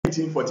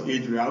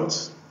1848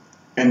 routes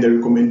and the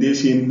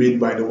recommendation made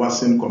by the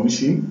Watson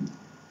Commission,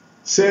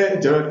 Sir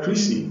Gerard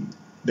Creasy,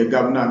 the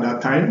governor at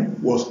that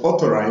time, was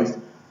authorized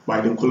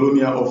by the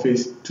Colonial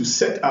Office to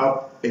set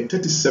up a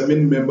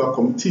 37-member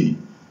committee,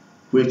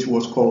 which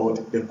was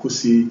called the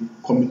COUSSEY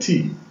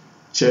Committee,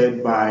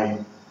 chaired by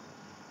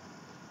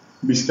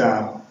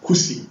Mr.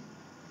 COUSSEY.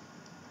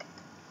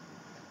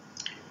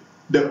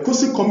 The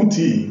COUSSEY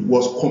Committee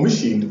was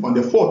commissioned on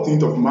the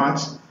 14th of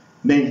March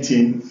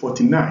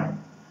 1949.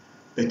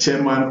 The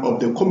chairman of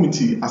the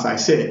committee, as I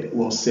said,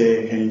 was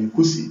Sir Henry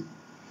COUSSEY.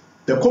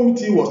 The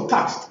committee was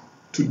tasked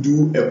to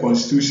do a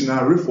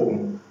constitutional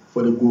reform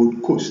for the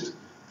Gold Coast,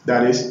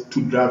 that is,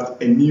 to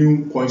draft a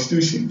new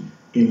constitution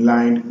in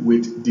line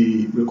with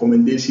the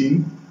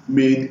recommendation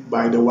made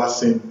by the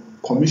Watson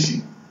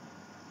Commission.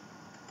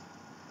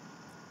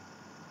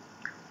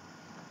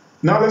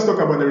 Now let's talk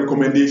about the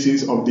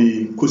recommendations of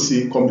the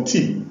COUSSEY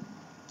Committee.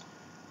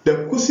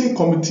 The COUSSEY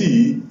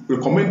Committee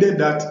recommended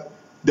that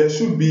there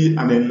should be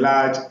an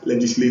enlarged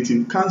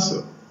legislative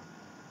council.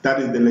 That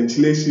is, the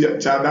legislature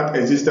that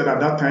existed at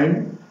that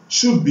time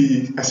should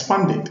be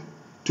expanded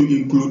to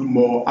include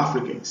more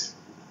Africans.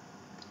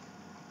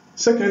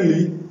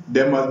 Secondly,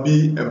 there must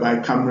be a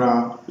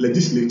bicameral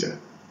legislature.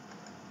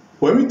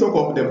 When we talk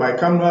of the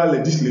bicameral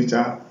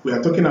legislature, we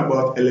are talking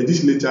about a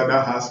legislature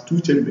that has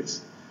two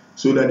chambers,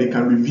 so that they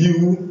can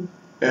review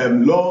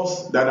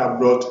laws that are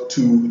brought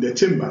to the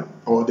chamber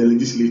or the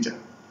legislature.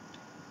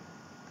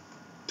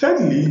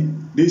 Thirdly,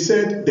 they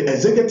said the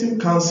executive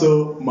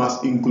council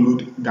must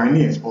include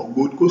Ghanaians or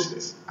Gold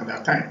Coasters at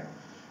that time,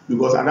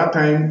 because at that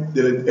time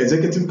the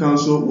executive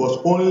council was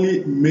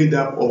only made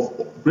up of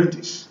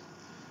British.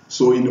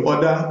 So in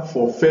order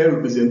for fair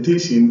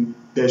representation,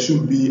 there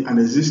should be an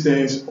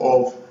existence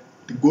of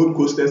the Gold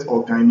Coasters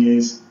or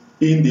Ghanaians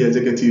in the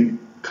executive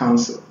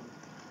council.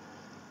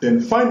 Then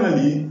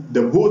finally,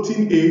 the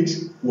voting age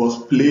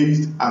was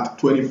placed at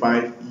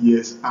 25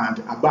 years and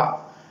above.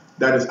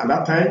 That is, at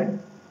that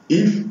time,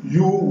 if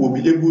you will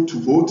be able to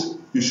vote,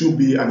 you should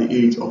be at the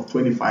age of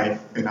 25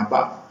 and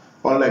above.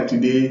 Unlike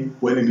today,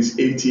 when it is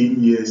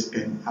 18 years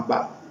and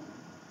above.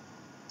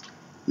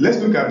 Let's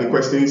look at the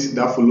questions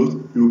that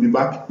followed. We will be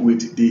back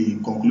with the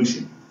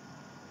conclusion.